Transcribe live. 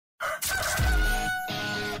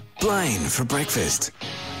Blayne for breakfast.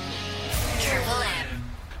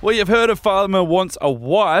 Well, you've heard a farmer wants a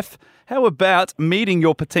wife. How about meeting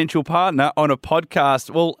your potential partner on a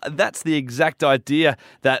podcast? Well, that's the exact idea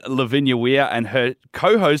that Lavinia Wehr and her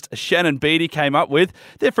co-host Shannon Beatty came up with.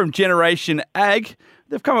 They're from Generation Ag.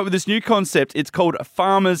 They've come up with this new concept. It's called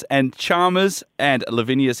Farmers and Charmers, and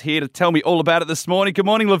Lavinia's here to tell me all about it this morning. Good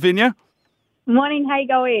morning, Lavinia. Morning, how you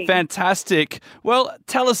going? Fantastic. Well,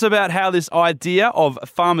 tell us about how this idea of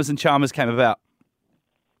Farmers and Charmers came about.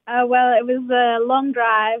 Well, it was a long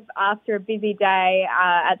drive after a busy day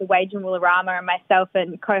at the Wage and Woolarama, and myself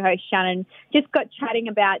and co-host Shannon just got chatting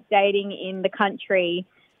about dating in the country.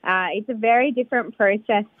 It's a very different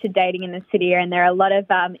process to dating in the city, and there are a lot of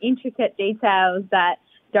intricate details that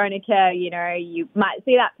don't occur. You know, you might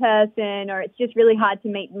see that person, or it's just really hard to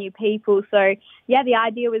meet new people. So, yeah, the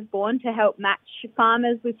idea was born to help match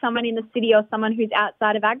farmers with someone in the city or someone who's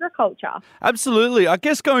outside of agriculture. Absolutely. I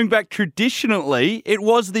guess going back traditionally, it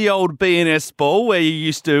was the old B&S ball where you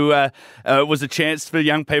used to, was a chance for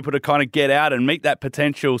young people to kind of get out and meet that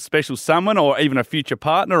potential special someone or even a future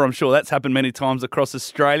partner. I'm sure that's happened many times across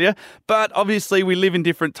Australia. But obviously we live in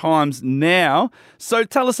different times now. So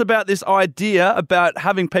tell us about this idea about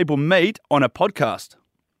having people meet on a podcast.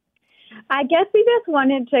 I guess we just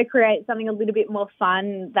wanted to create something a little bit more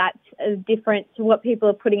fun that's different to what people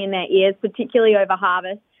are putting in their ears, particularly over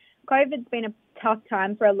harvest. COVID's been a tough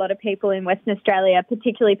time for a lot of people in Western Australia,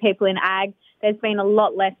 particularly people in ag. There's been a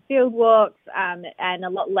lot less field walks and a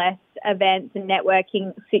lot less events and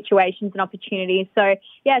networking situations and opportunities. So,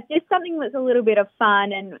 yeah, it's just something that's a little bit of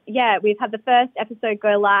fun. And, yeah, we've had the first episode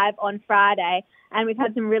go live on Friday, and we've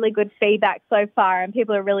had some really good feedback so far, and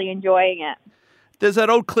people are really enjoying it. There's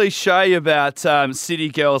that old cliche about city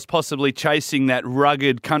girls possibly chasing that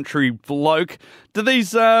rugged country bloke. Do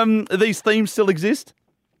these themes still exist?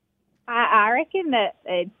 I reckon that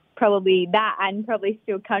it's probably that, and probably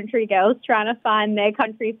still country girls trying to find their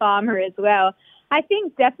country farmer as well. I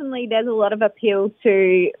think definitely there's a lot of appeal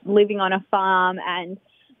to living on a farm and,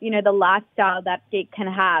 you know, the lifestyle that it can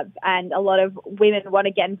have. And a lot of women want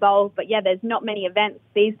to get involved. But, yeah, there's not many events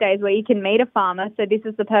these days where you can meet a farmer. So this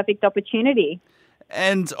is the perfect opportunity.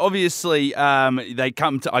 And obviously, they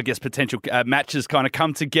come to, I guess, potential matches kind of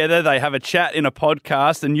come together. They have a chat in a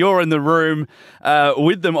podcast, and you're in the room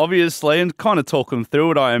with them, obviously, and kind of talk them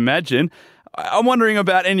through it, I imagine. I'm wondering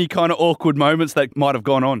about any kind of awkward moments that might have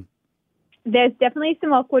gone on. There's definitely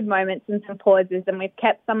some awkward moments and some pauses, and we've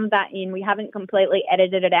kept some of that in. We haven't completely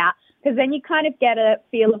edited it out, because then you kind of get a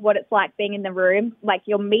feel of what it's like being in the room. Like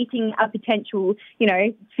you're meeting a potential, you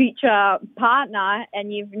know, future partner,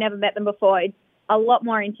 and you've never met them before. It's a lot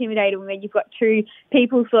more intimidating when you've got two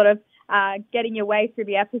people sort of getting your way through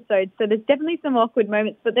the episode. So there's definitely some awkward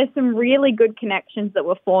moments, but there's some really good connections that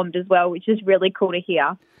were formed as well, which is really cool to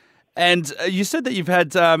hear. And you said that you've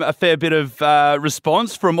had a fair bit of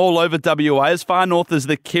response from all over WA, as far north as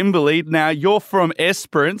the Kimberley. Now, you're from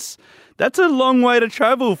Esperance. That's a long way to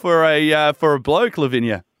travel for a bloke,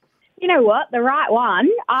 Lavinia. You know what? The right one,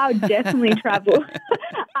 I would definitely travel.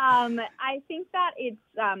 I think that it's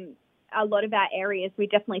a lot of our areas, we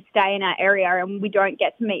definitely stay in our area and we don't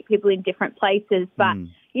get to meet people in different places. But,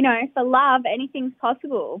 you know, for love, anything's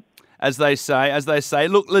possible. As they say.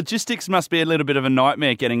 Look, logistics must be a little bit of a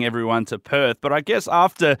nightmare getting everyone to Perth. But I guess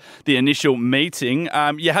after the initial meeting,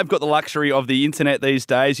 you have got the luxury of the internet these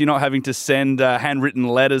days. You're not having to send handwritten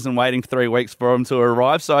letters and waiting 3 weeks for them to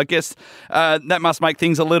arrive. So I guess that must make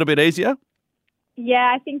things a little bit easier.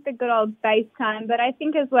 Yeah, I think the good old FaceTime, but I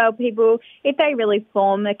think as well people, if they really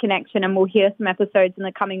form a connection, and we'll hear some episodes in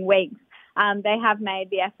the coming weeks, they have made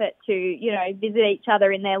the effort to, you know, visit each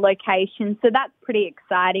other in their location. So that's pretty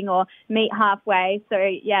exciting, or meet halfway. So,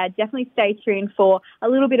 yeah, definitely stay tuned for a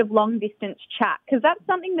little bit of long-distance chat, because that's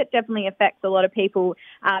something that definitely affects a lot of people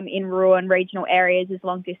in rural and regional areas, is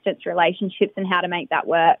long-distance relationships and how to make that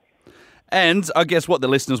work. And I guess what the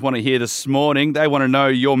listeners want to hear this morning, they want to know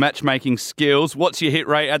your matchmaking skills. What's your hit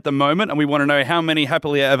rate at the moment? And we want to know how many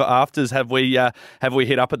happily ever afters have we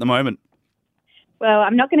hit up at the moment? Well,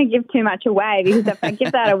 I'm not going to give too much away, because if I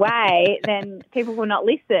give that away, then people will not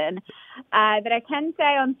listen. But I can say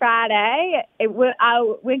on Friday,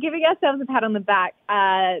 we're giving ourselves a pat on the back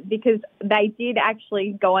because they did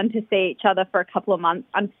actually go on to see each other for a couple of months.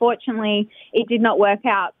 Unfortunately, it did not work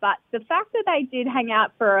out. But the fact that they did hang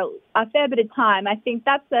out for a fair bit of time, I think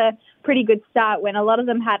that's a pretty good start, when a lot of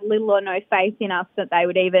them had little or no faith in us that they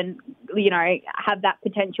would even, you know, have that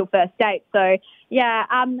potential first date. So, yeah,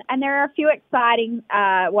 and there are a few exciting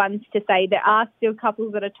ones to say. There are still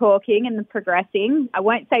couples that are talking and progressing. I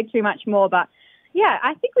won't say too much more, but, Yeah,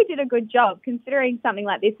 I think we did a good job considering something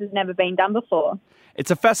like this has never been done before.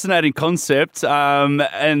 It's a fascinating concept,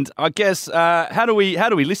 and I guess how do we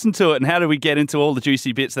listen to it, and how do we get into all the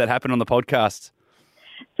juicy bits that happen on the podcast?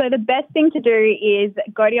 So the best thing to do is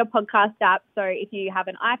go to your podcast app. So if you have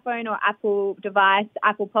an iPhone or Apple device,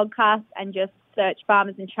 Apple Podcasts, and just search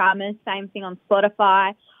Farmers and Charmers. Same thing on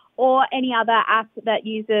Spotify or any other app that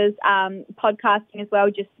uses podcasting as well.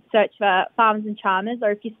 Just search for Farmers and Charmers,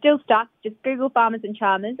 or if you're still stuck, just Google Farmers and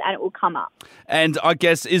Charmers and it will come up. And I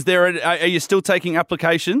guess, are you still taking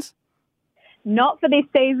applications? Not for this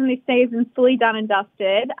season. This season's fully done and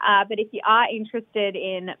dusted. But if you are interested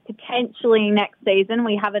in potentially next season,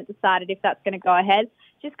 we haven't decided if that's going to go ahead.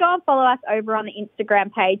 Just go and follow us over on the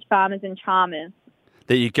Instagram page, Farmers and Charmers.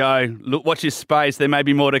 There you go. Look, watch your space. There may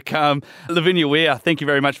be more to come. Lavinia Wehr, thank you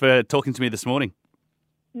very much for talking to me this morning.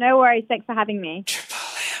 No worries. Thanks for having me.